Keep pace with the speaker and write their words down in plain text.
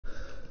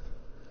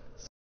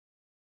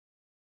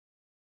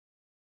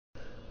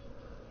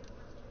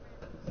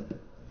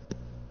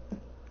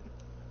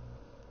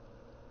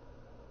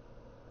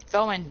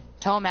Feldman,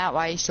 tell Matt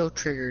why he's so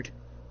triggered.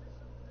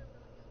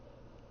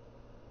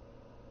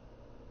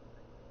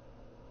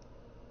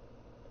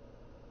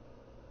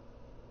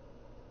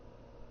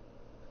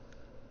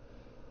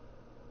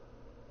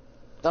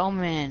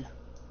 Feldman.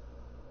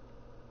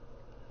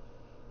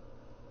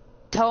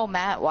 Tell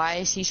Matt why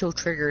is he so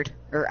triggered,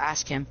 or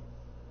ask him.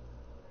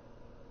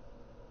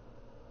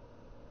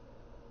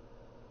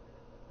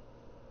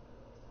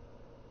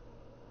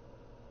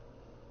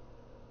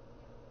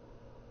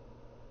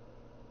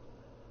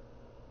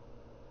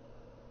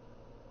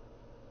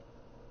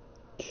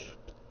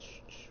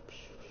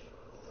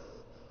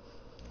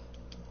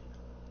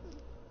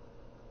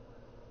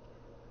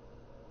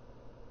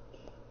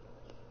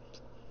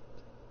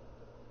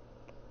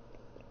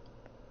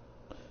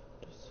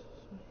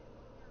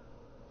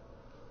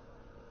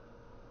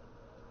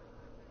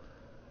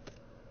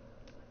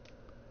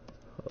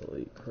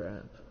 Holy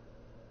crap.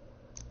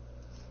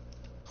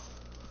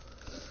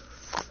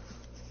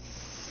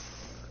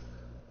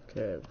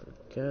 Okay,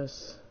 I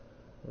guess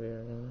we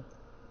are gonna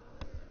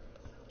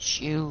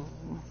Shoo.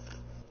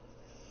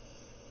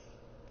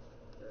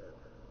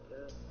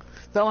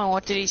 Feldman,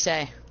 what did he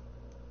say?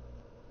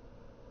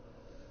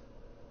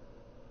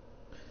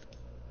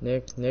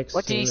 Nick's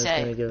What did team he is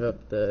say? gonna give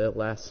up the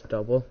last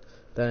double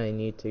that I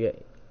need to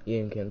get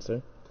Ian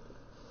Kinsler.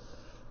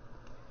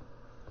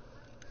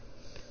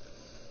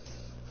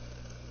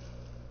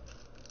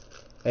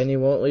 And he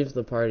won't leave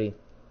the party.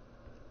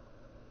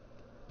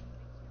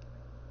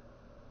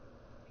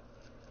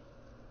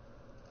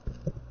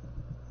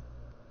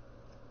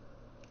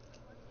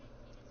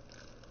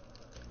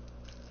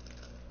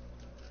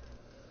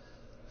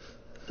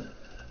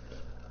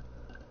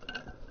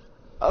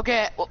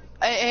 Okay, well,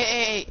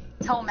 hey,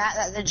 tell Matt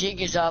that the jig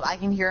is up. I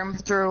can hear him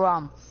through,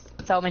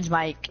 Feldman's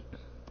mic.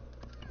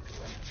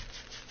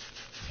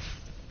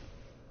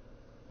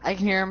 I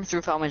can hear him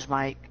through Feldman's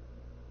mic.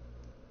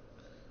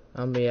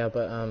 Yeah,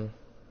 but,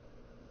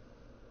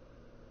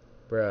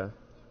 bruh.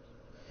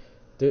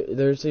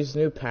 There's these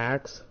new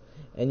packs,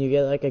 and you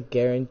get, like, a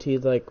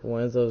guaranteed, like,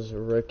 one of those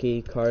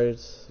rookie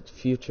cards,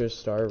 future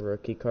star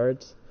rookie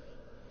cards.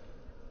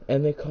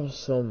 And they cost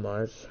so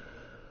much.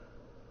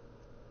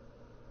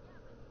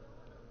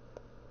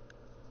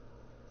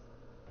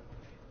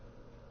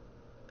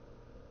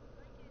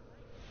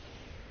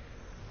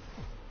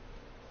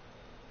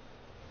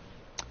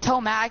 Tell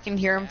Matt I can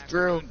hear him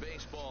through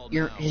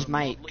his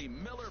mic.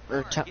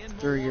 Or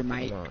through your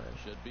mic. Come on.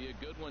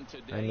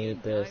 I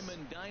need this.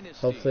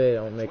 Hopefully I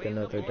don't make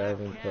another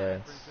diving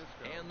play.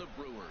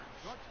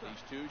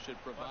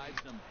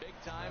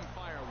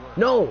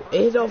 No!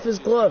 It hit off his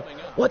glove!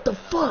 What the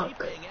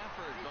fuck?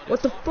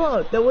 What the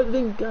fuck? That would have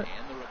been good.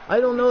 I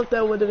don't know if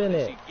that would have been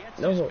it.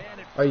 No.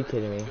 Are you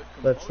kidding me?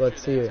 Let's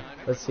see it.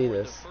 Let's see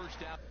this.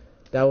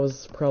 That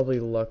was probably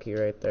lucky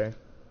right there.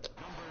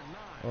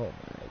 Oh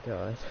my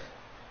god.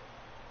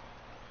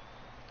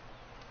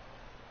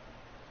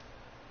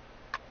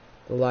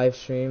 The live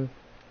stream.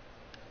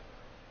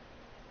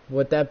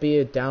 Would that be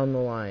a down the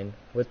line?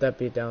 Would that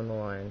be down the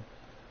line?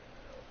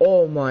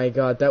 Oh my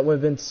god, that would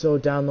have been so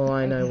down the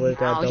line. I would have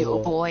got double.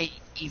 Your boy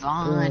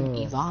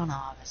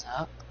Ivanov is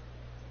up.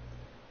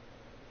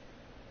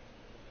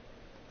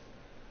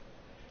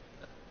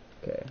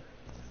 Okay.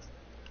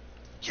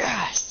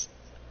 Yes.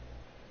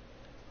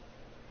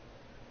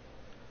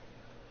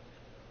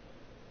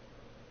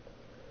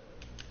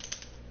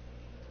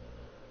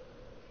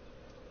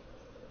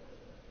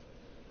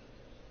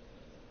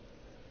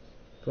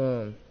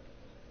 Boom.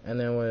 And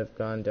then would have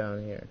gone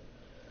down here.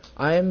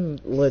 I'm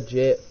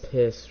legit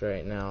pissed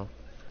right now.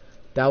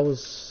 That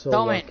was so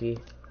lucky.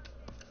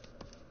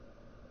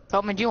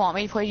 Feldman, do you want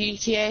me to play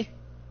GTA?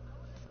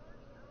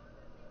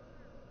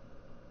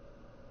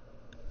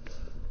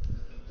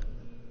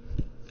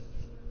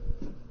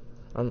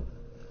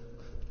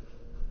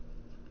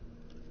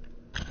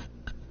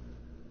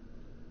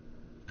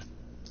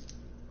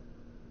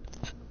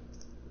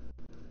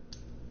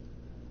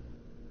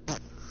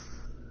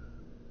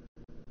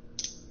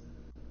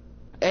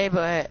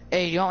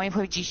 Hey, do you want me to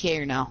play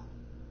GTA or no?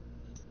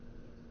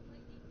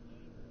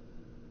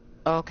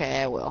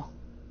 Okay, I will.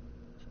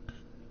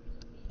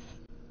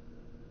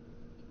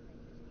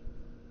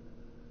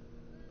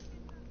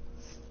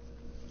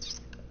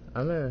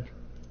 I'm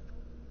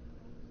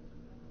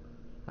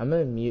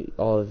gonna mute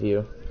all of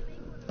you.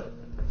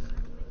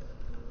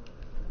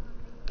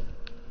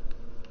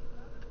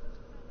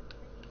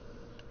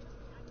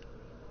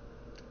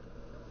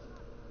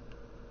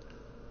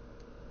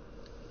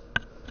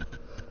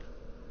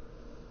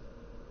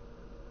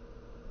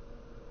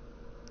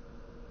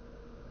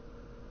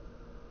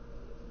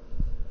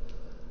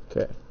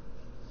 Okay.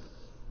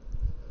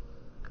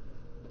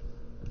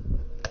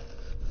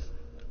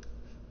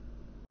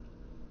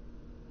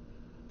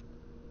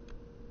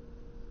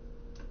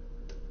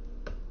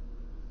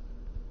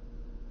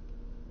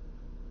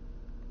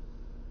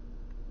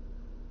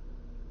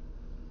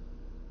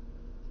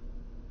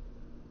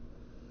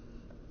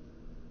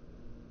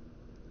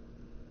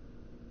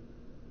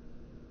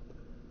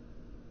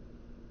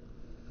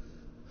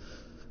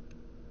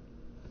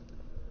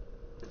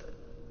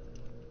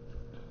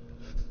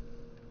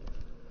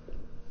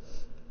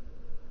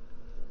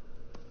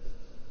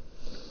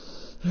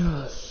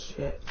 Oh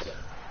shit.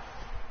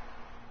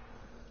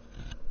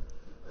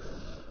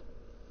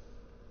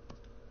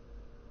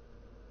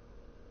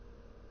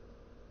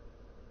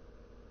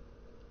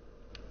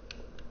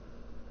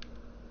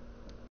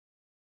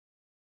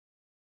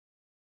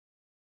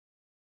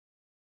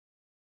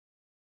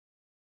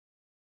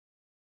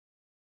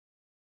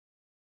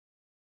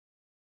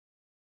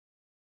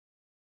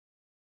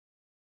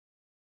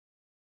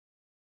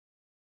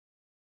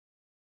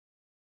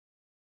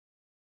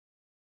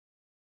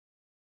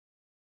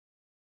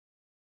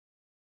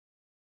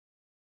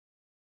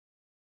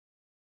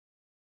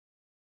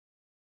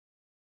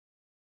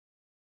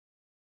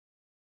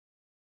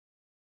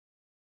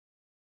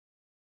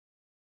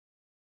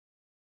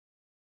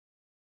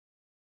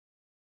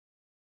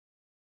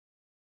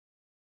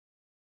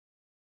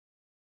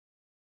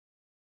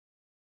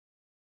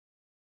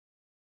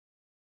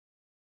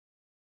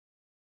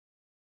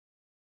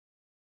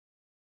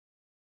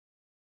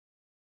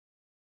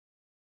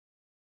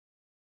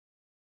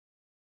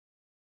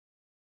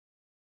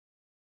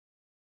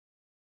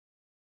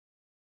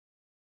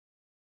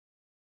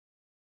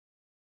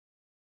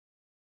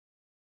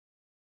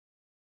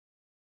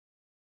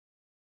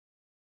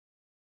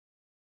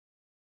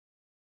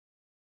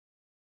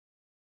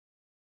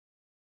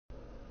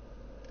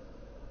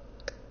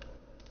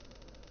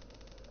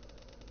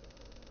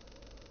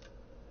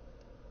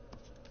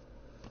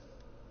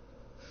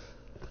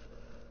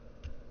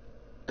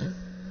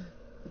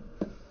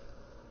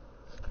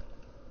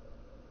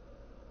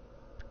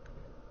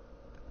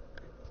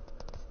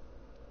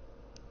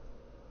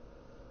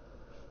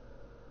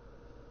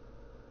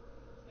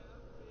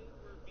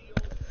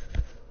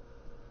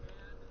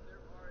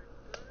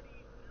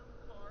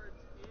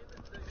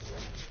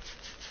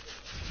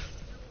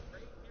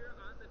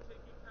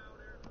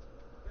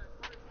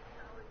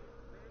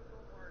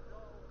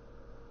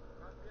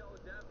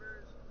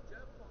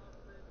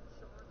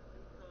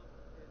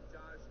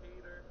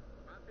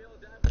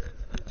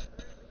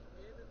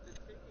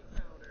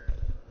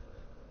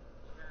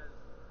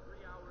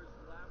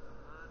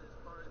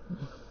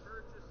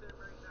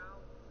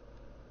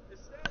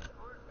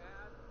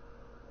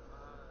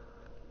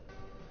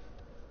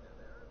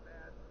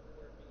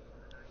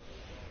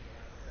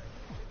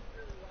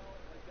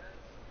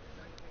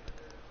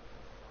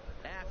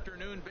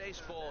 Afternoon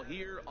baseball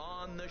here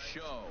on the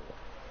show.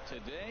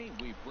 Today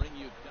we bring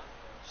you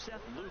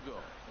Seth Lugo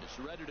is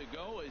ready to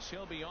go as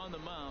he'll be on the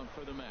mound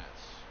for the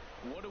Mets.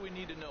 What do we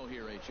need to know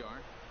here, HR?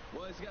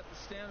 Well, he's got the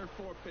standard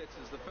 4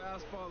 pitches, the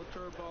fastball, the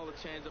curveball, the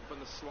changeup,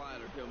 and the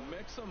slider. He'll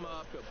mix them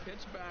up. He'll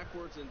pitch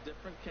backwards in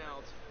different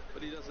counts,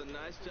 but he does a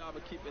nice job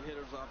of keeping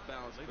hitters off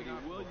balance. But he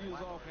will use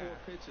all 4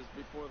 pitches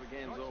before the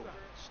game's over.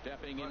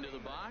 Stepping into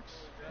the box,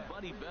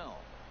 Buddy Bell.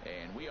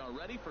 And we are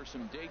ready for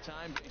some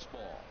daytime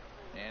baseball.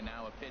 And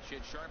now a pitch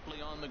hit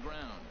sharply on the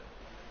ground.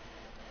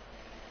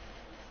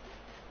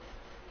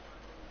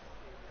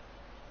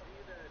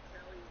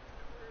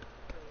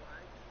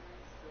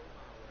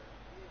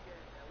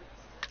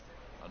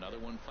 Another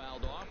one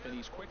fouled off, and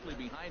he's quickly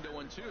behind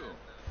 0-2.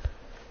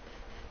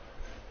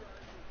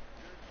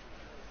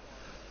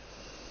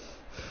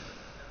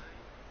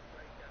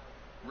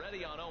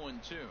 Ready on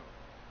 0-2.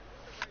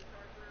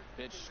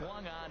 Pitch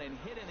swung on and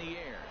hit in the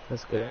air.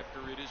 That's good.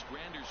 After it is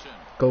Granderson.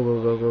 Go,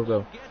 go, go, go,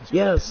 go.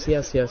 Yes,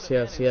 yes, yes,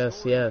 yes,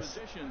 yes, yes.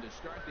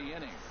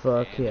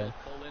 Fuck yeah.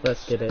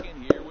 Let's get it.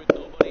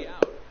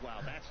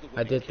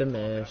 I did the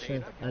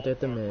mission. I did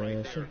the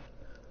mission.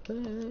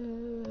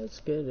 Let's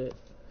get it.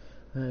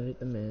 I did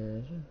the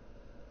mission.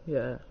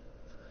 Yeah.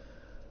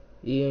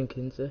 Ian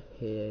Kinsler,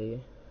 hey,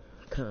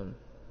 come.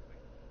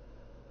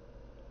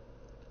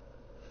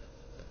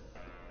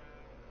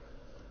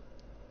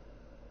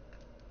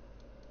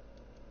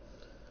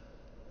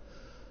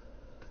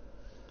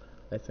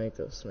 I think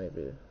this may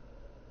be.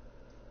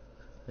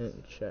 I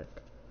didn't check.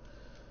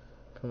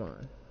 Come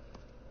on.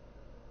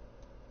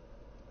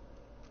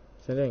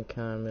 If I didn't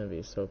count, I'm gonna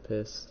be so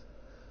pissed.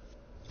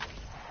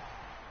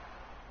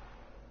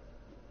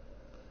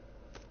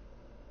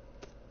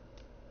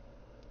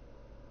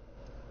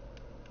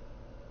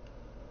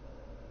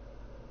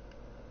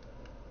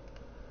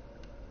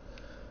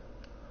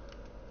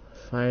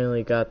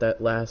 Finally got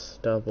that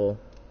last double.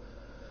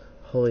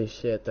 Holy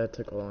shit, that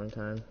took a long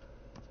time.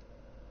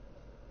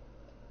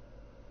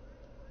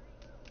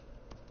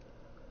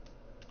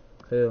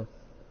 Who?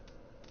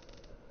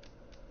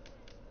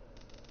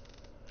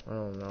 I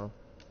don't know.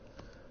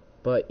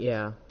 But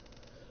yeah.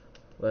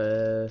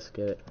 Let's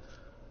get it.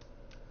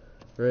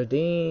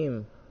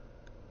 Redeem!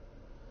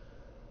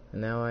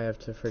 And now I have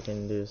to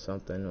freaking do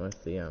something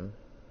with the,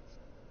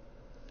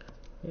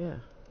 yeah.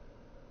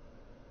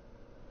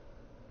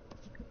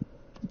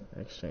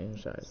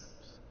 Exchange items.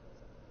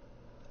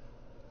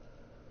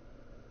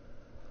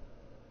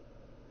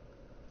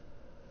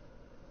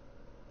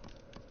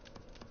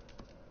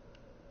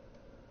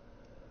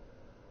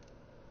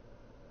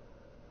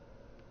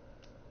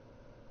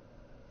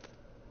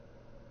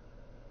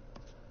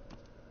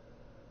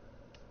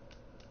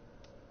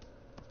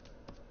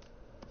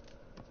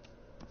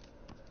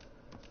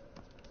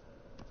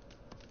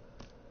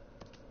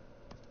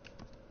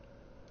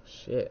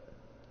 Shit.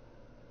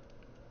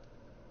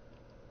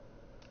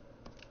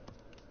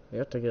 You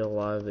have to get a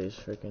lot of these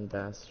freaking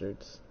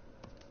bastards.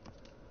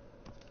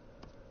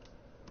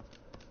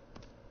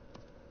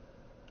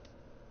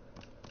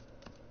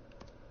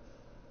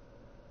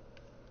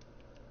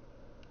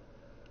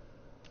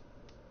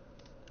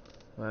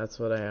 Well, that's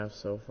what I have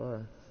so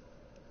far.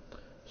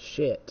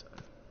 Shit.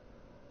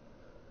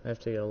 I have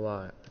to get a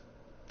lot.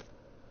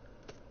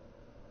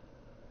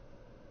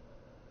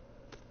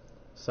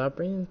 Stop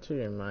bringing to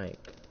your mic,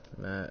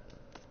 Matt.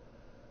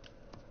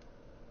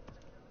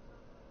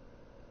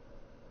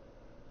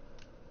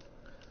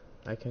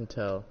 I can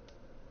tell.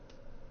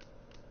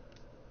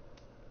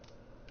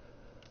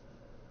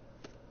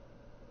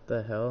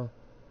 The hell?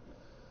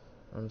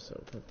 I'm so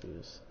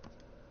confused.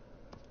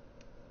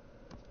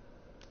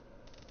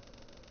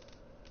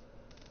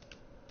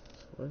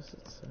 So what does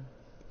it say?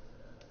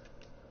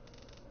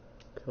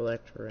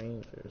 Collect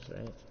rangers,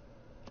 right?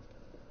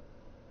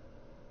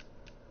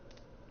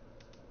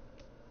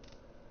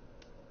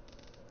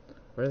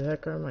 Where the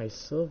heck are my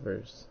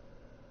silvers?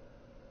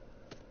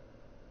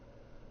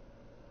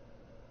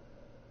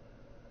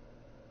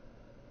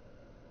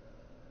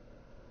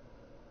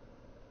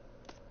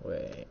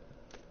 Wait.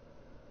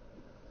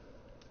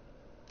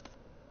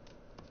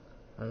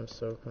 I'm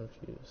so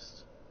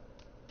confused.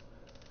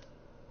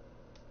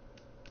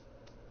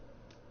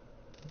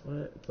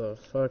 What the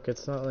fuck?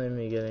 It's not letting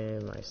me get any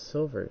of my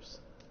silvers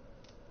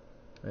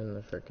in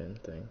the frickin'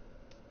 thing.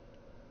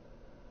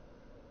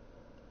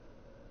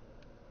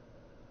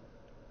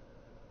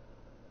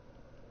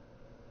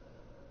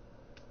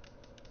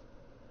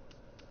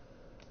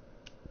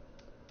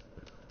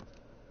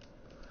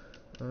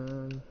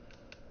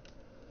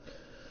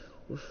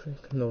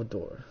 No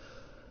door.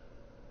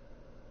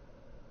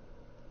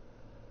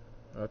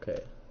 Okay.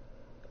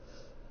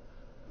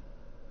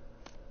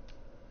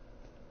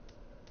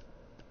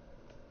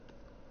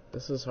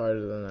 This is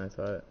harder than I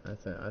thought. I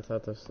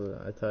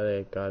thought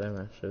I got him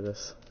after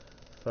this.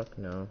 Fuck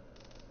no.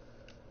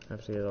 I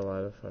have to get a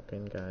lot of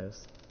fucking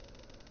guys.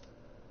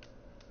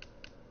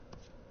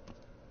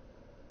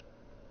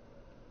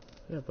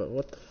 Yeah, but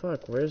what the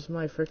fuck? Where's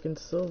my freaking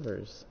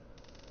silvers?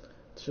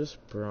 It's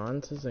just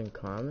bronzes and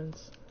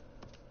commons?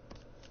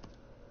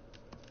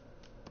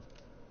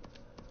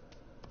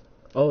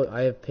 Oh,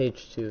 I have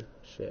page 2.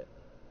 Shit.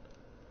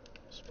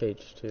 It's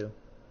page 2.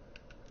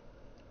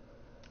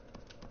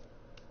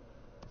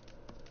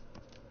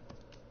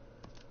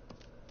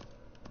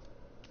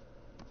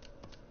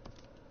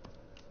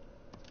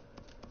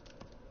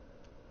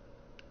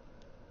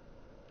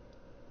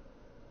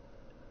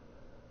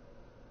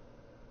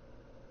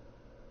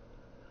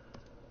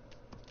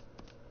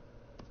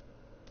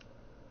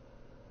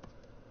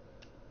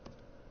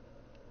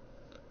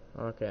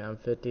 Okay, I'm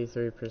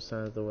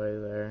 53% of the way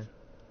there.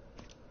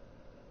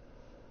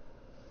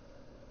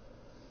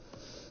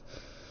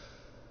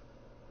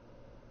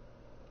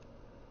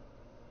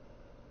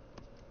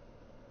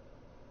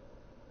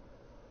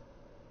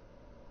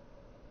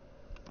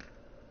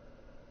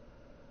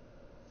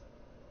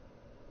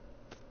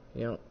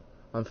 Yep,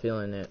 I'm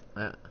feeling it.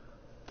 I'm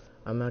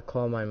gonna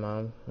call my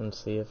mom and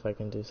see if I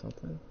can do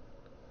something.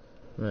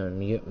 I'm gonna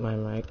mute my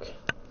mic.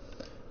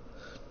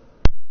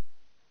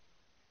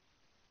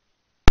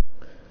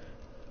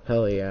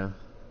 Hell yeah.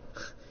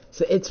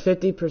 So it's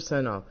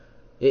 50% off.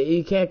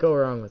 You can't go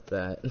wrong with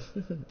that.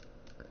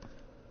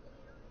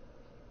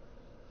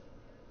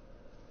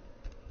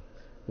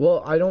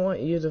 Well, I don't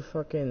want you to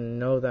fucking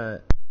know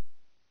that.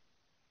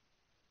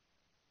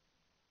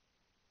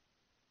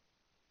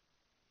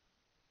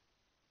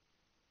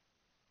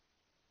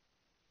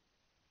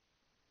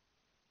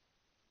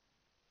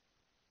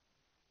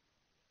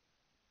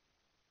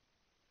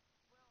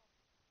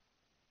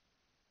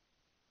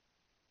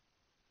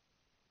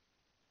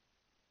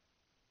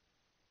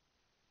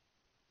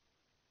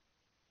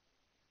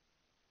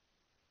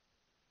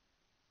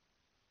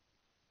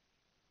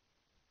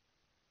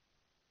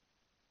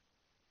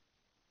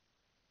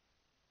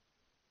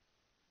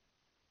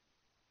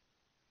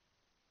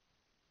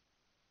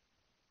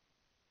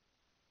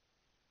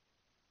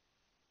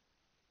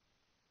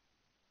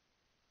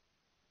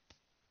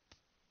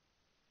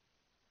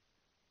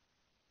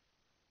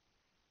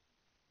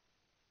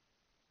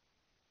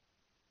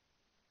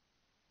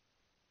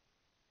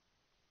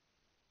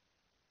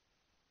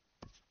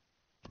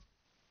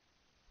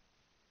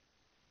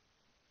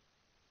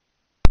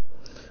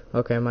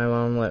 Okay, my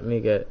mom let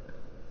me get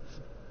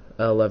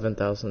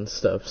 11,000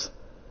 stubs.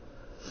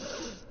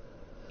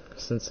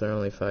 Since they're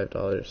only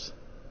 $5.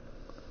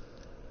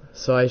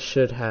 So I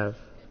should have.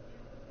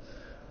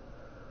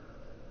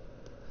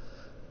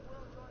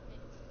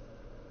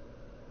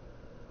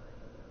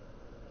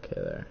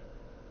 Okay, there.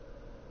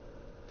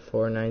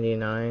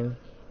 $4.99.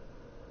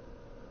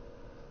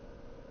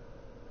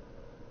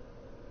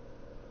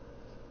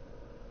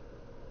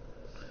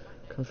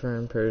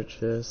 Confirm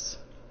purchase.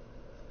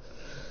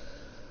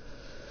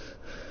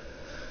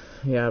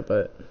 Yeah,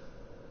 but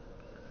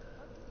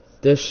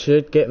this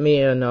should get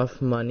me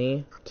enough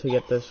money to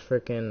get this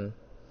frickin'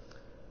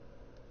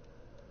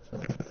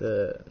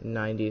 the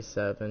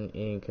 97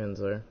 Ian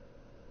Kinsler.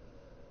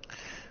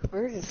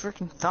 Where did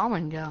freaking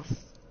Thalman go?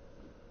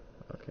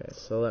 Okay,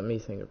 so let me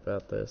think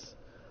about this.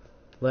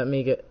 Let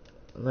me get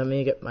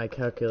my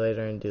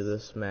calculator and do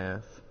this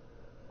math.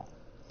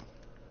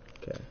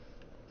 Okay.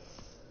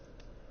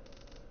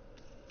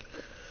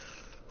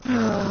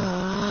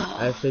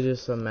 I have to do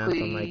some math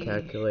on my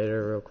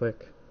calculator real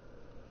quick.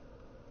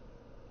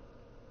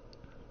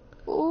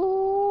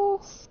 Ooh.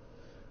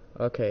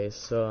 Okay,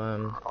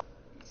 so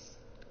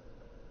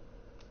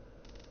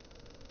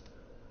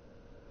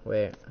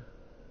wait.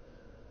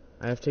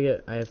 I have to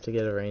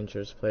get a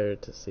Rangers player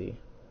to see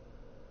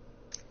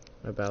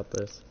about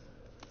this.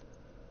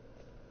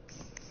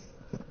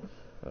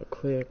 A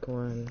quick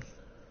one.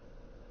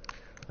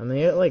 I'm gonna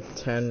get like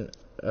 10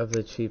 of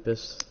the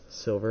cheapest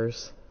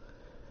silvers,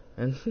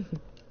 and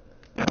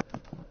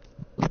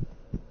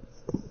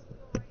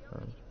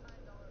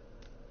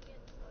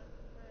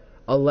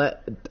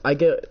I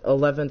get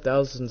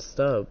 11,000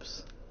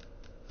 stubs.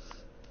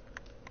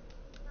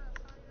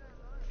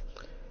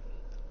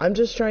 I'm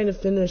just trying to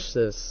finish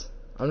this.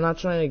 I'm not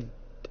trying to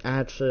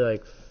actually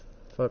like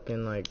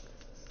fucking like.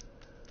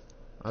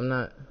 I'm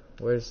not.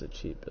 Where's the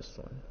cheapest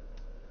one?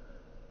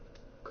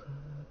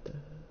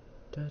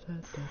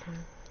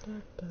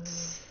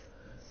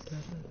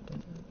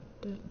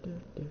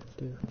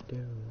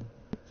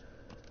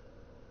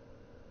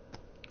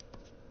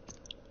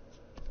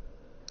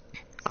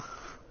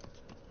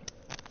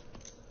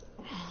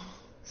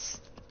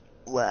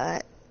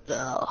 What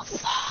the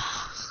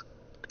fuck?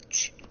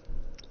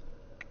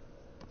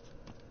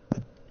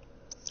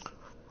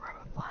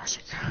 Rubber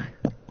plastic.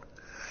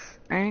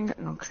 I ain't got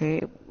no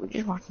cable. We're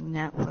just watching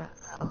that.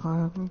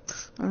 I'm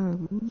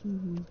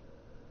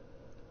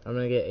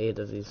gonna get 8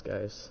 of these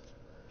guys.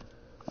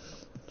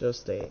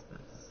 Just 8.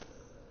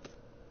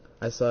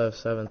 I still have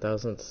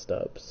 7,000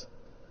 stubs.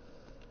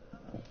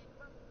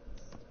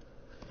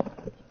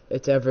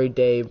 It's every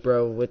day,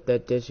 bro, with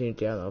that Disney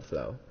Channel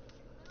flow.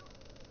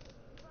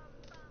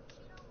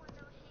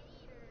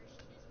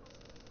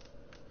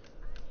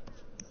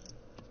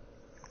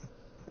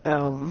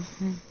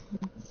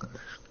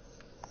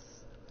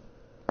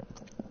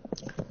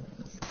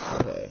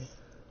 Okay.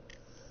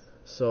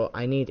 So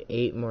I need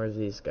 8 more of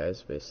these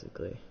guys,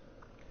 basically.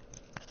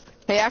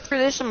 Hey, after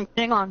this, I'm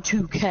getting on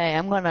 2K.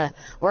 I'm gonna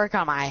work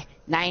on my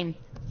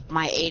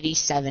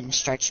 87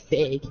 stretch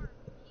big.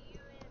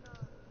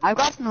 I've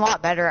gotten a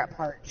lot better at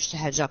parts. Just a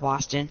heads up,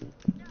 Austin.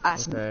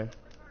 Okay.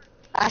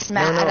 That's No,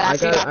 Matt. I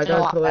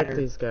gotta collect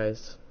better. these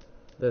guys.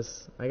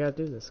 I gotta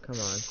do this. Come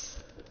on.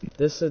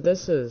 This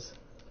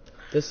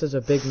is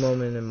a big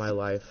moment in my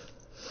life.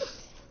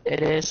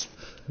 It is.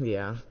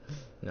 Yeah.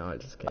 No, I'm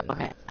just kidding.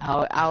 Okay,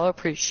 I'll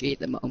appreciate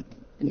the moment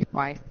in your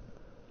life.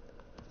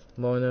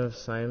 Moment of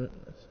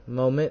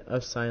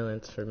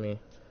silence for me.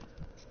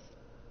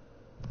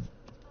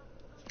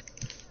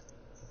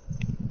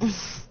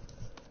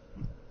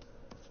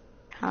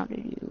 How do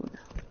you?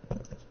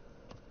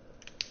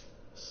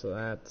 So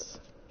that's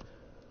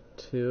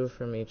 2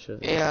 from each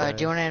of these Yeah, guys.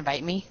 do you want to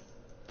invite me?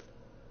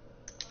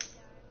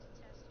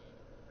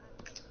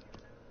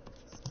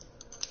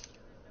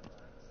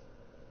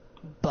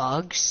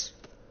 Bugs?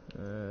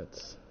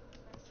 That's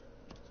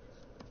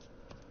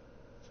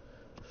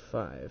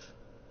 5.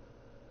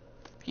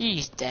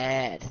 He's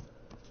dead.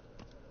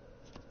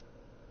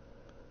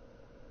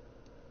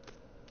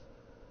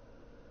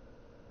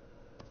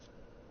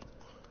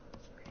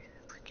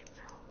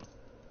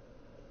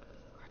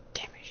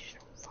 Damn it, you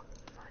don't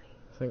fucking money.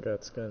 I think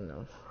that's good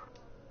enough.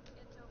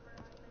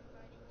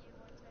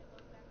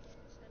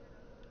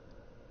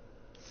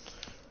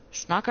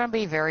 It's not gonna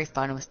be very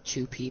fun with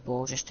 2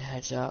 people, just a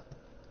heads up.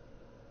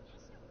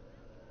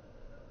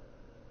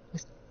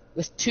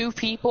 With 2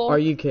 people? Are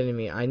you kidding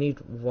me? I need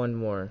 1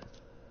 more.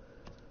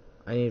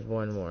 I need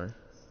 1 more.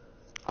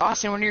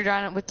 Austin, when you're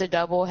done with the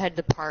double, head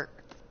to park.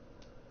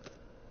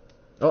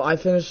 Oh, I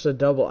finished the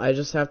double. I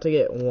just have to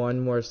get 1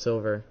 more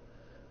silver.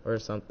 Or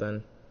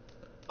something.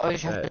 Oh, you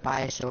just have to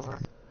buy a silver.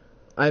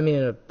 I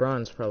mean a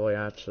bronze probably,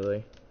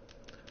 actually.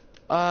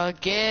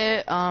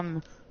 Get,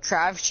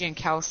 Travis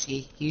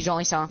Jankowski. He's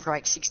only selling for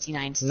like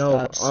 69 No,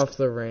 stubs. off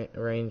the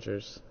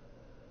Rangers.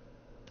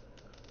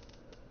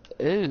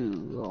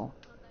 Ooh.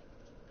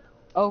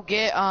 Oh,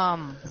 get,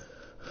 I'm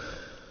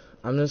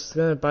just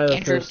gonna buy the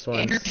first one.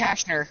 Andrew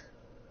Kashner.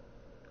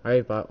 I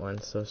already bought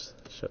one, so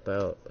shut that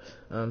up.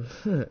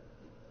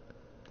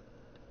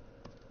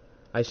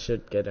 I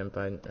should get him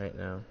by right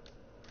now.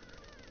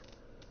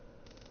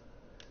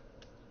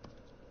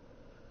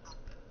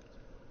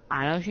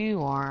 I know who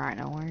you are. I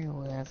know where you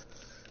live.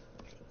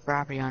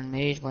 Property on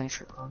Maze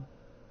Blanchard Road.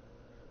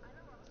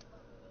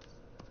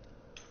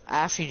 I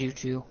actually do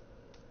too.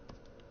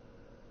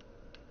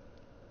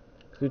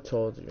 Who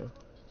told you?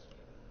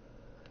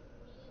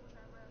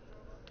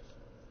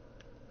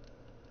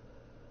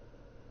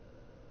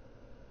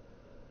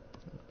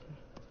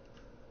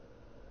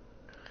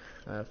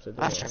 I have to do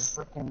That's it.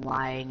 a freaking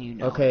lie, and you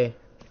know. Okay.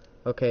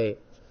 Okay.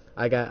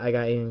 I got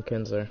Ian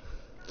Kinsler.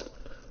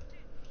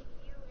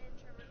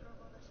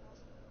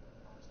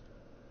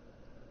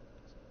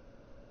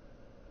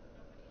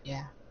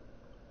 Yeah.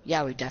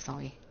 Yeah, we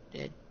definitely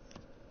did.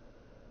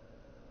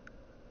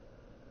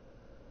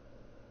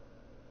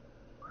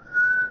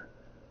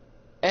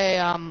 Hey,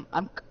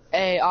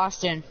 hey,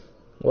 Austin.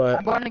 What?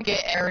 I'm going to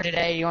get air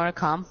today. You want to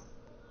come?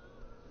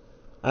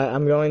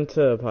 I'm going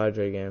to a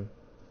Padre game.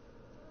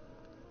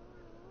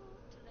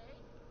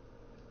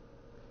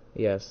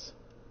 Yes.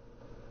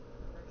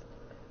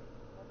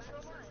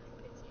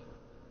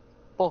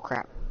 Bull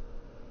crap.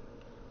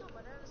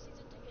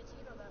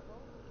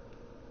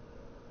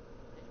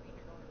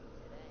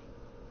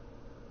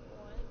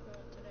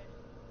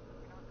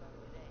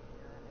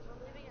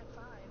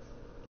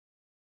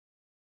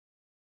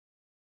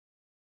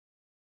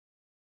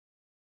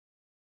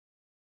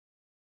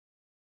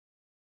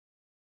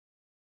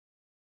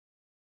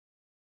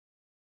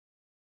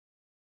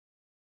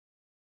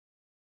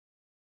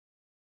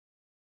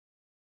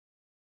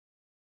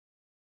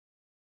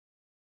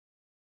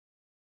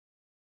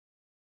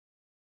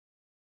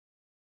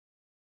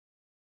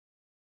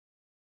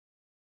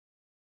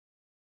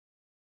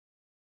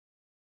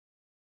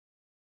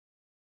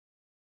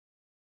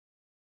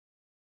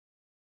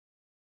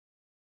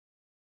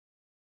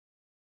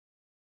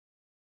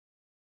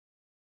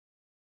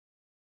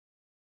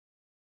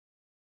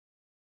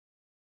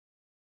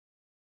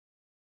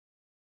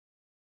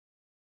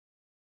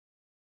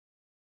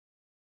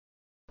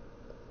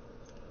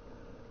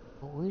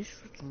 We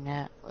should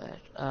net with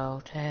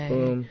okay.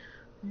 Boom.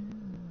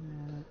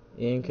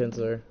 Ian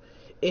Kinsler.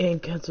 Ian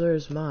Kinsler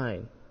is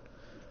mine.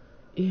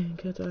 Ian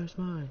Kinsler is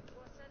mine.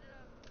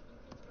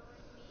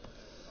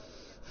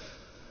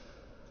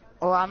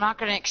 Well, I'm not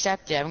going to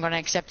accept it. I'm going to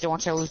accept it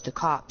once I lose the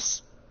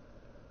cops.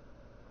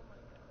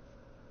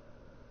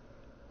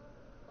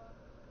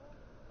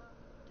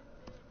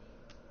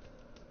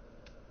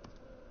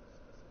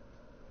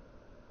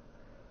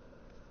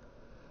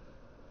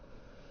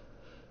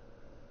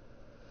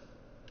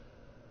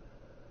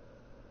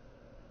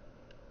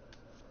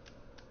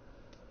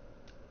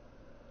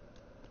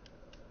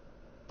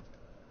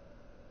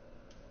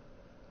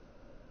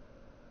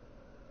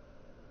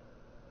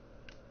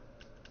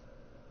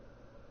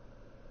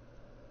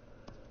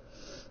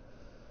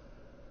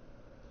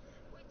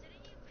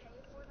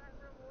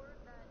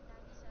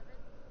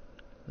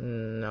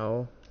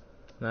 No,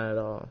 not at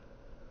all.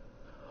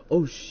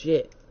 Oh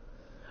shit!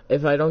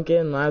 If I don't get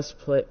in last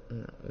place,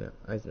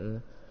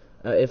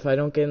 if I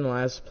don't get in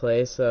last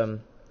place,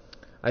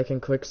 I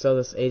can quick sell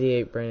this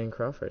 88 Brandon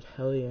Crawford.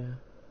 Hell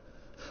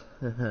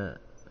yeah!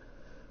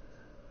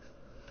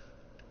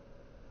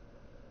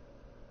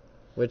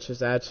 Which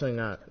is actually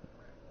not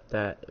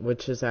that.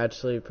 Which is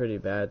actually pretty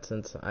bad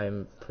since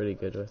I'm pretty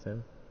good with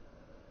him.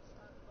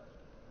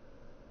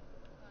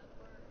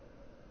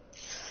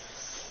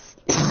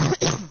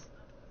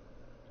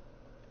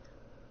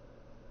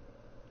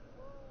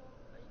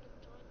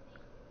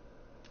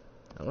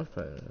 I'm gonna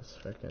put in this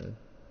freaking.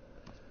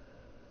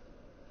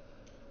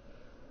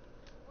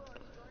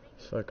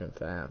 It's fucking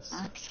fast.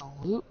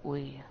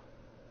 Absolutely.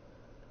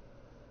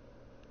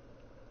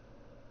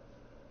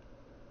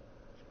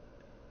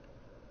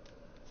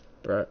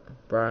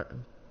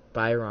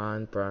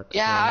 Byron Brock.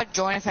 Yeah, I'd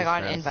join if I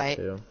got an invite.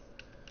 Too.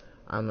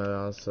 I'm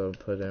gonna also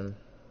put him.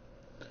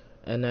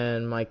 And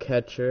then my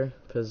catcher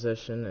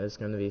position is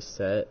gonna be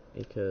set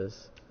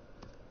because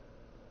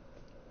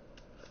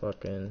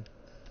fucking.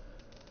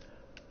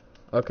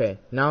 Okay,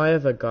 now I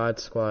have a God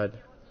Squad.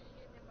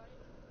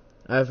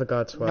 I have a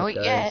God Squad, Not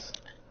guys. yet.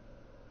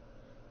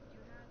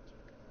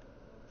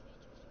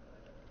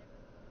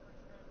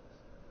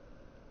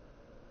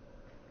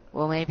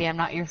 Well, maybe I'm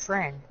not your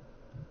friend.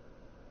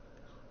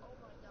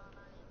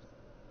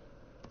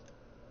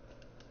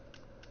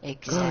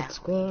 Exactly. God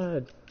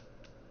Squad.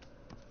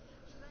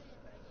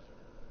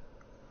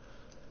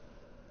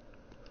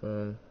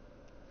 Boom.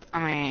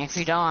 I mean, if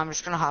you don't, I'm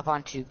just gonna hop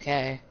on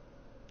 2K.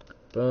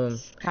 Boom.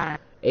 Kinda.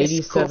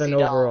 87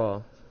 cool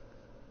overall.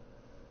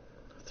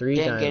 3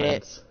 Didn't diamonds. get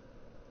it.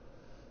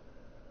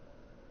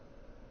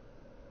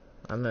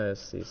 I'm gonna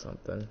see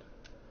something.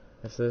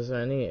 If there's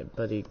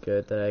anybody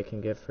good that I can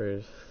get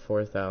for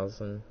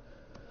 4,000,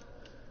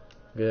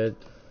 good.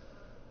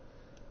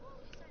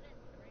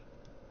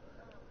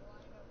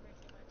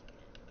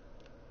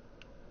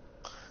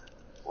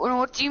 Well,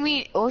 what do you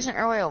mean? It wasn't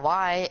really a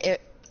lie.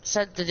 It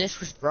said the disc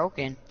was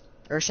broken.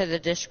 Or said the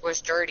disc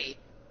was dirty.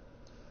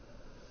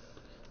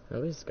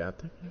 Nobody's got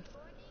that.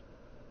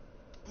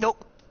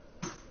 Nope.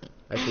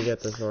 I could get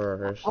this Zora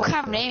Hershey. What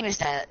kind of name is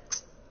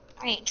that?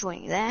 I ain't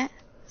joining that.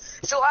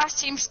 So last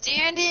team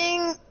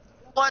standing.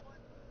 What?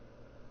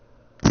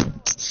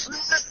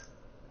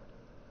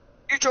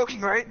 You're joking,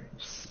 right?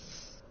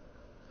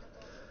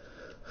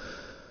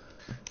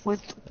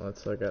 With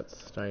Let's look at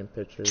starting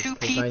pictures. two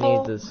Because I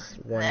people, need this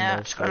one more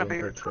that's gonna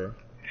starting be picture.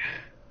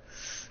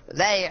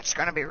 That's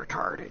gonna be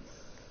retarded.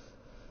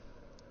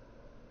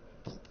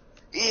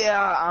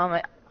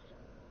 Yeah,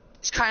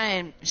 it's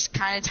kind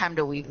of time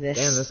to leave this.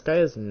 Damn, this guy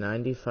has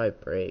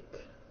 95 break.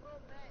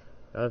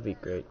 That would be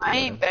great. I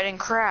ain't betting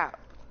crap.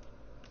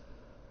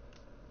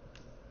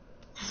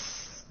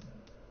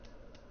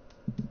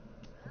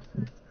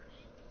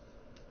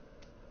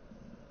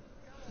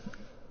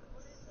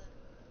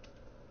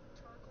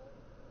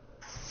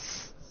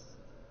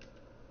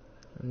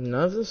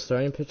 None of the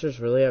starting pitchers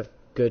really have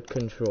good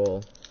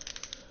control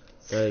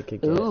that I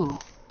could get. Ooh.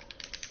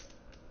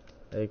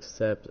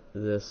 Except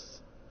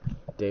this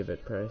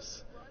David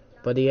Price.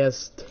 But he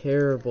has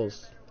terrible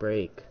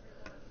break.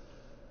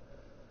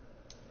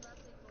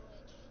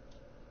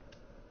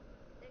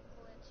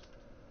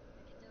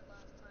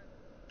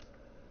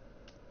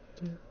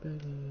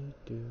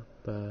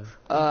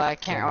 I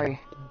can't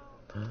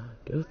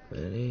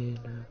really.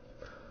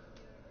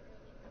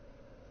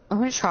 Let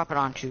me just hop it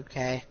on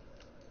 2K.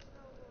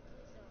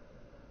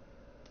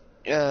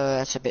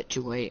 That's a bit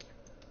too late.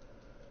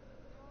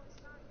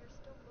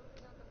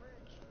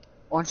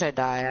 Once I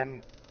die,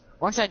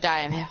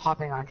 I'm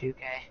hopping on 2K.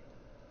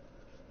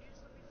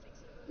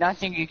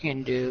 Nothing you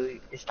can do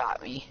to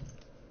stop me.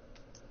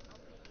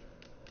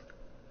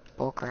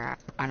 Bull crap.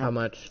 I know. How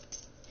much?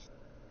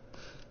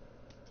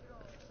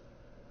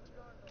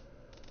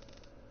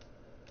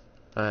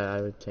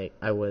 I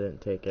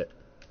wouldn't take it.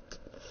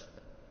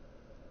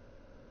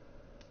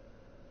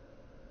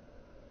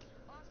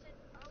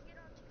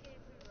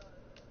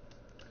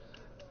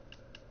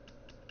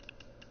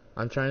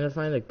 I'm trying to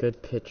find a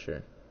good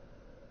pitcher.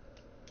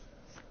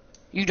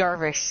 You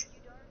Darvish.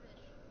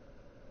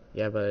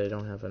 Yeah, but I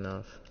don't have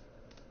enough.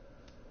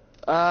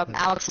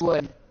 Alex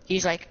Wood.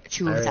 He's like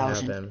I already have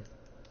 2,000.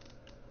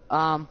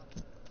 him.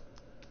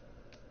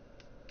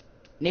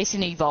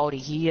 Nathan Eovaldi.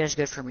 He is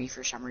good for me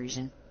for some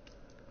reason.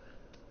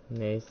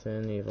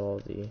 Nathan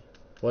Eovaldi.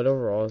 What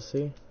overall is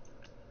he?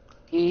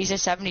 He's a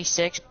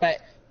 76, but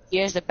he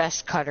has the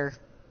best cutter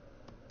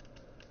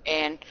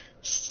and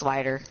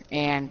slider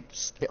and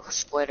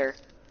splitter.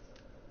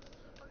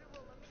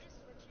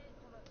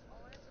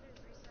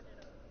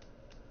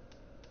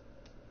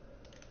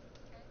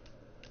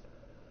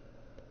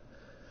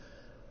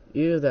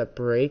 Ew, that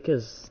break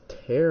is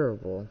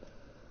terrible.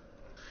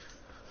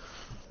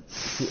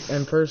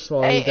 And first of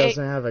all, he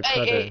doesn't have a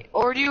cutter.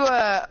 Or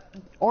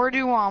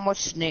do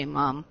what's his name?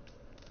 I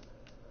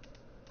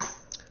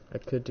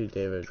could do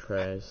David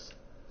Price.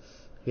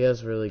 He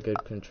has really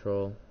good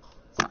control.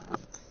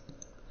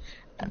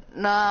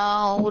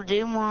 No,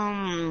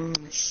 do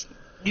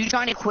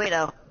Johnny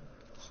Cueto.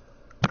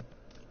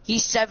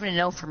 He's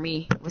 7-0 for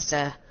me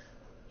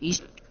he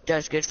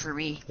does good for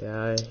me.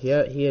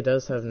 Yeah, he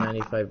does have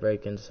 95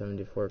 break and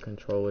 74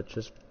 control, which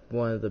is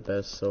one of the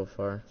best so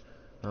far.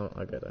 I'll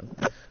get him.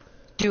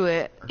 Do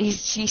it. He's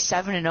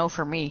 7-0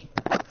 for me.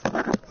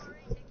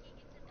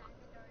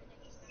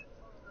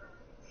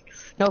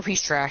 Nope,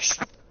 he's trash.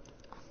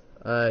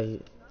 I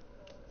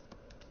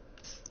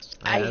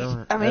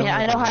know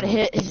how to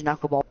hit his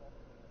knuckleball.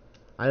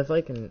 I have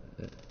like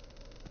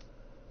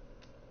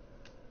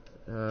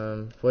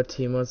what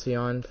team was he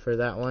on for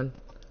that one?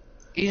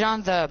 He's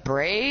on the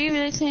Braves,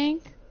 I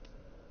think.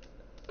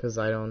 Cause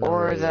I don't know.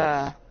 Or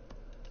the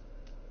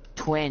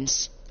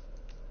Twins.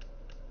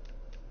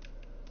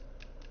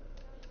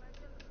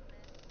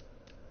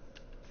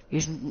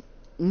 He's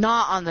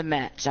not on the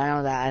Mets. I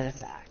know that as a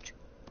fact.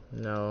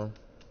 No.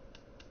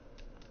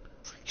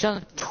 He's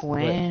on the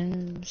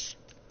Twins.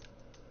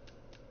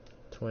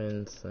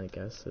 Twins, I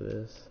guess it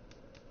is.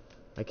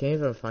 I can't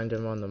even find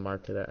him on the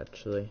market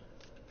actually.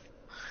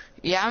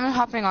 Yeah, I'm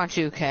hopping on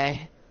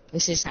 2K.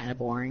 This is kind of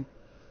boring.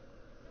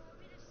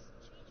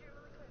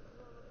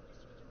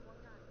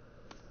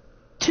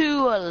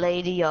 To a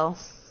lady, yo.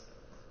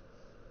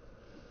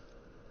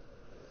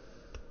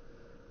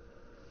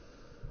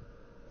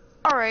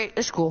 Alright,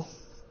 it's cool.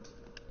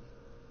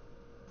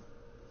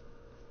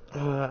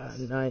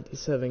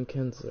 97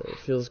 kinsler.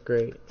 Feels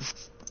great.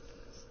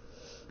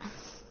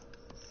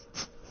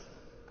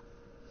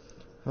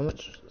 How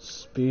much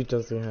speed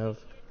does he have?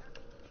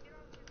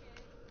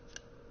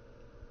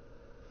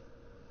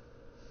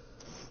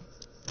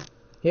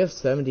 He has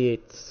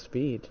 78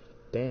 speed.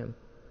 Damn.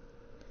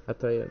 I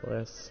thought he had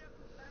less.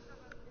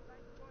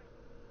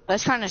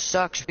 That kind of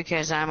sucks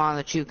because I'm on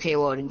the 2K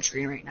loading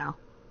screen right now.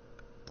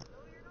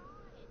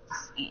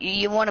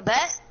 You want to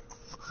bet?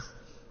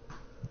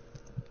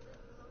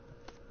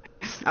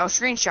 I'll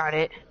screenshot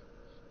it.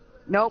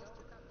 Nope.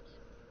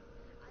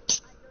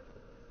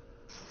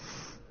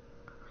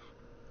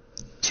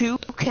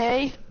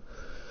 2K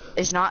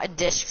is not a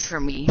disc for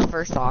me,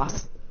 first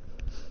off.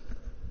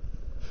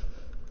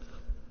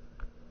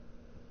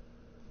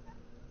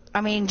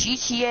 I mean,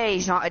 GTA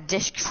is not a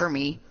disc for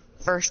me,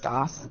 first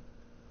off.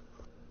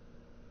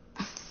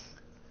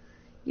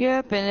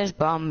 Yep, and this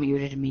bum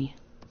muted me.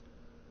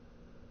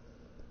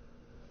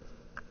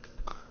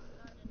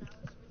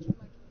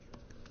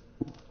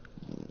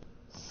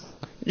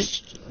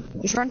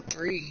 Just run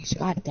threes,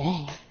 god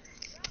dang.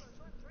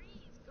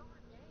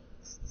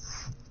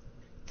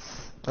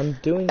 I'm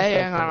doing Hey,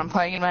 hang on, I'm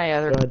playing my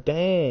other. God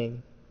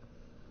dang.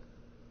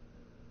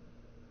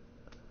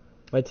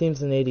 My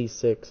team's an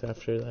 86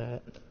 after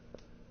that.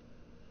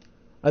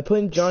 I put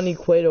in Johnny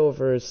Cueto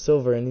over as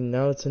silver, and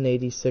now it's an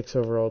 86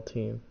 overall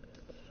team.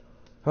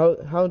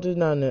 How did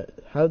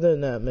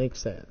that make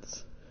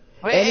sense?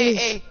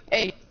 Wait,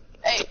 hey,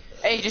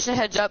 just a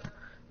heads up.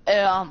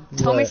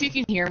 Tell me if you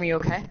can hear me,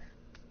 okay?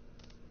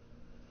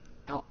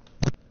 No.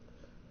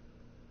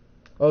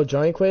 Oh,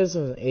 Johnny Quaid is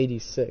an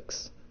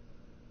 86.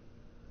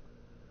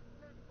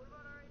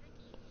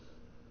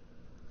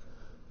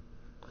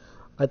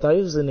 I thought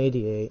he was an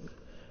 88.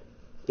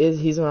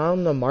 He's not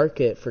on the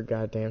market, for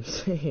goddamn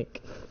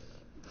sake.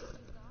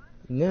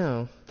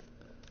 No.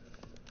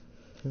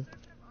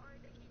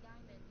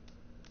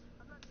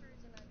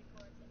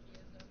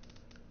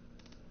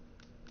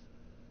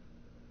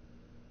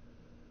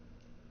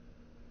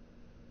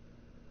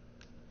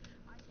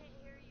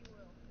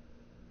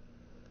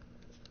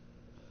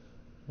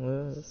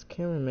 Well, this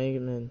camera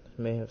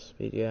may have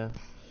speed, yeah.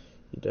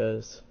 He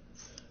does.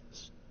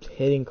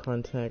 Hitting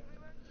contact.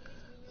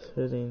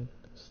 Hitting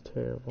is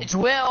terrible. It's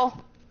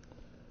Will.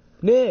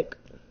 Nick!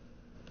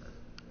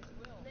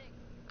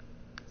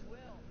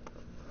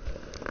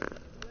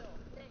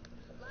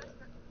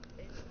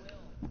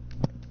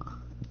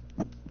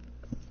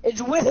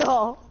 It's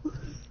Will.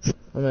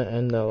 I'm gonna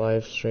end the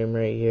live stream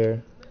right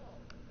here.